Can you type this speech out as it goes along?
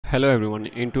Hello everyone,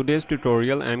 in today's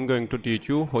tutorial I am going to teach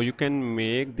you how you can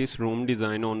make this room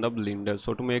design on the Blender.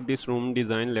 So to make this room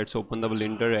design, let's open the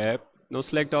Blender app. Now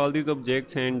select all these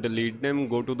objects and delete them.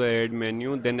 Go to the add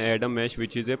menu, then add a mesh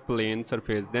which is a plane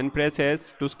surface. Then press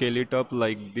S to scale it up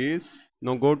like this.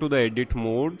 Now go to the edit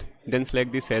mode, then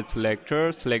select this edge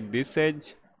selector, select this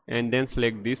edge and then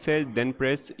select this edge, then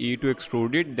press E to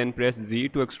extrude it, then press Z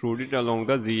to extrude it along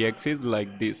the Z axis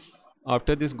like this.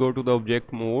 After this, go to the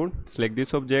object mode, select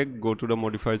this object, go to the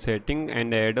modifier setting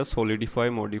and add a solidify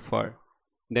modifier.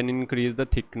 Then increase the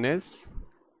thickness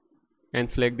and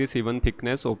select this even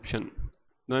thickness option.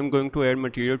 Now I'm going to add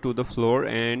material to the floor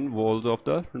and walls of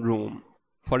the room.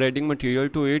 For adding material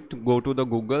to it, go to the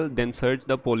Google, then search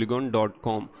the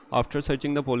polygon.com. After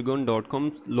searching the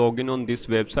polygon.com, log in on this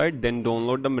website, then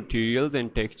download the materials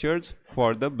and textures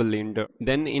for the Blender.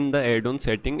 Then in the add-on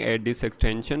setting, add this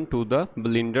extension to the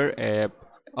Blender app.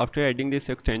 After adding this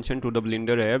extension to the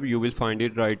Blender app, you will find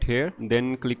it right here.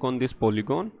 Then click on this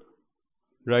polygon.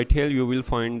 Right here you will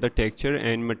find the texture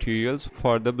and materials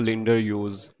for the Blender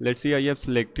use. Let's see, I have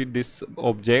selected this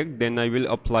object, then I will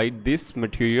apply this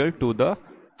material to the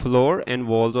floor and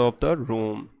walls of the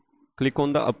room. Click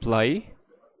on the apply,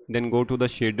 then go to the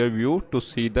shader view to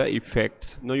see the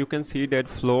effects. Now you can see that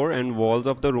floor and walls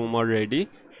of the room are ready.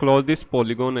 Close this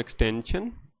polygon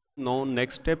extension. Now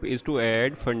next step is to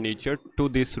add furniture to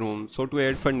this room. So to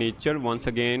add furniture, once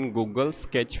again Google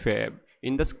Sketchfab.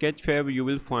 In the Sketchfab you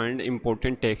will find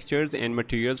important textures and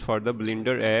materials for the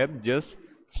Blender app. Just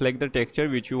select the texture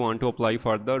which you want to apply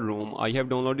for the room. I have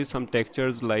downloaded some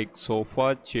textures like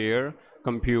sofa, chair,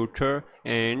 computer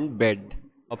and bed.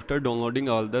 After downloading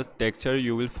all the texture,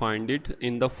 you will find it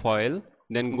in the file.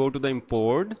 Then go to the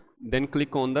import, then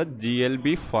click on the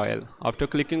GLB file. After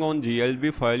clicking on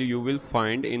GLB file, you will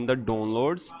find in the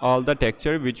downloads all the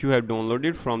texture which you have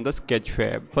downloaded from the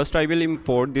Sketchfab. First I will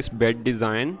import this bed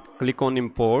design. Click on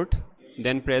import,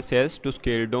 then press S to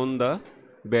scale down the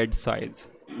bed size.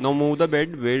 Now move the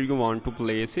bed where you want to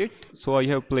place it. So I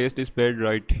have placed this bed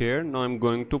right here. Now I'm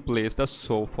going to place the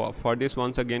sofa. For this,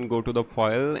 once again go to the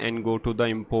file and go to the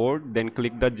import, then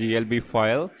click the GLB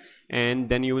file and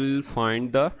then you will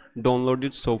find the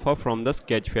downloaded sofa from the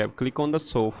Sketchfab. Click on the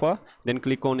sofa, then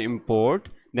click on import,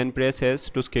 then press S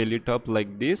to scale it up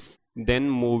like this, then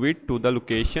move it to the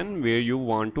location where you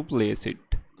want to place it.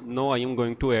 Now I am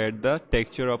going to add the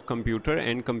texture of computer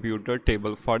and computer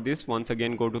table. For this, once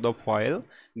again go to the file,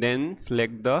 then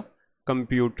select the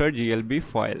computer GLB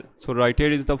file. So right here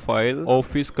is the file,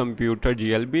 office computer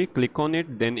GLB. Click on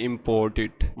it, then import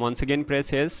it. Once again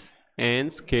press S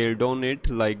and scale down it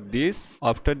like this.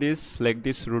 After this, select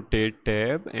this rotate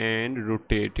tab and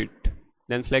rotate it.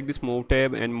 Then select this move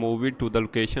tab and move it to the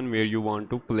location where you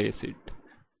want to place it.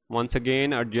 Once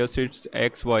again adjust its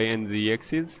X, Y and Z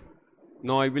axis.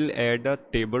 Now I will add a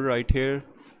table right here.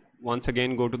 Once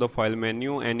again go to the file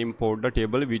menu and import the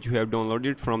table which you have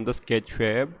downloaded from the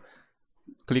Sketchfab.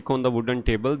 Click on the wooden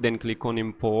table, then click on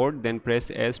import, then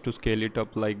press S to scale it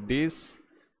up like this.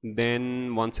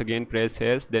 Then once again press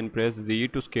S, then press Z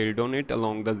to scale down it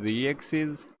along the Z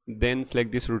axis. Then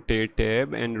select this rotate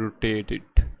tab and rotate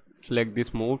it. Select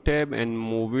this move tab and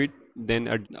move it, then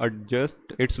adjust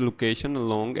its location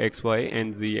along X, Y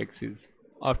and Z axis.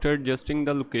 After adjusting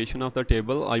the location of the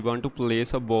table, I want to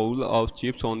place a bowl of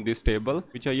chips on this table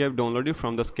which I have downloaded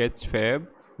from the Sketchfab.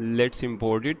 Let's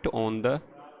import it on the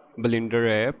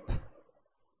Blender app.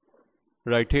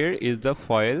 Right here is the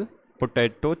file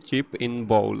potato chip in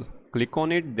bowl. Click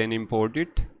on it, then import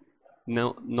it.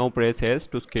 Now press S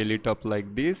to scale it up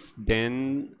like this.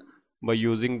 Then by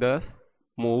using the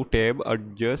move tab,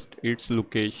 adjust its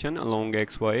location along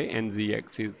X, Y and Z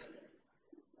axis.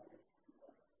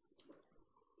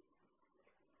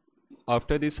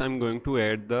 After this, I'm going to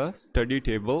add the study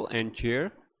table and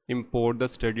chair. Import the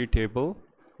study table,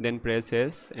 then press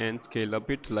S and scale up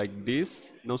it like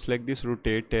this. Now select this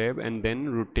rotate tab and then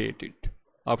rotate it.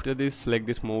 After this, select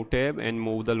this move tab and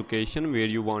move the location where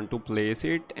you want to place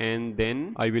it, and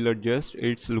then I will adjust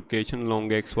its location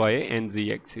along X, Y and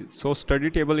Z axis. So study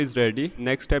table is ready.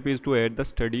 Next step is to add the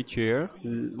study chair.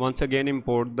 Once again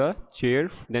import the chair,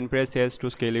 then press S to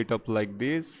scale it up like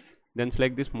this. Then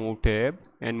select this move tab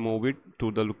and move it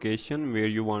to the location where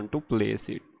you want to place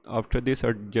it. After this,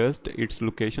 adjust its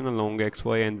location along X,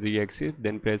 Y and Z axis,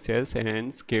 then press S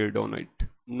and scale down it.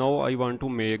 Now I want to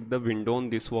make the window on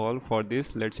this wall. For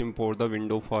this, let's import the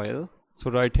window file. So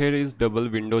right here is double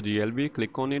window GLB.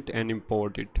 Click on it and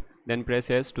import it. Then press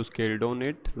S to scale down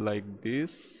it like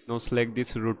this. Now select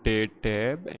this rotate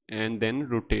tab and then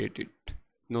rotate it.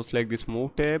 Now select this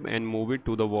move tab and move it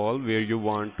to the wall where you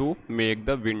want to make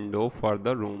the window for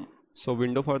the room. So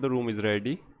window for the room is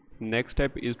ready. Next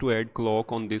step is to add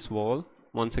clock on this wall.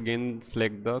 Once again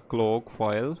select the clock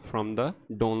file from the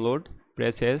download,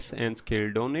 press S and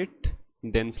scale down it,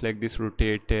 then select this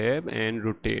rotate tab and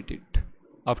rotate it.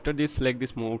 After this, select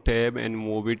this move tab and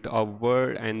move it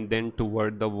upward and then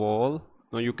toward the wall.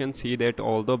 Now you can see that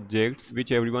all the objects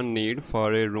which everyone need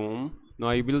for a room. Now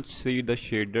I will see the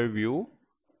shader view.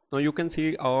 Now you can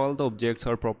see all the objects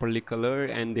are properly colored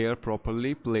and they are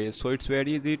properly placed. So it's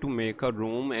very easy to make a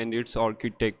room and its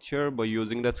architecture by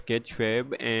using the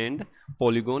Sketchfab and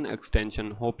Polygon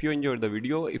extension. Hope you enjoyed the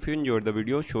video. If you enjoyed the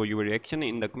video, show your reaction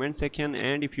in the comment section,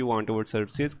 and if you want our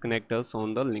services, connect us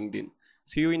on the LinkedIn.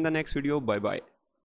 See you in the next video. Bye bye.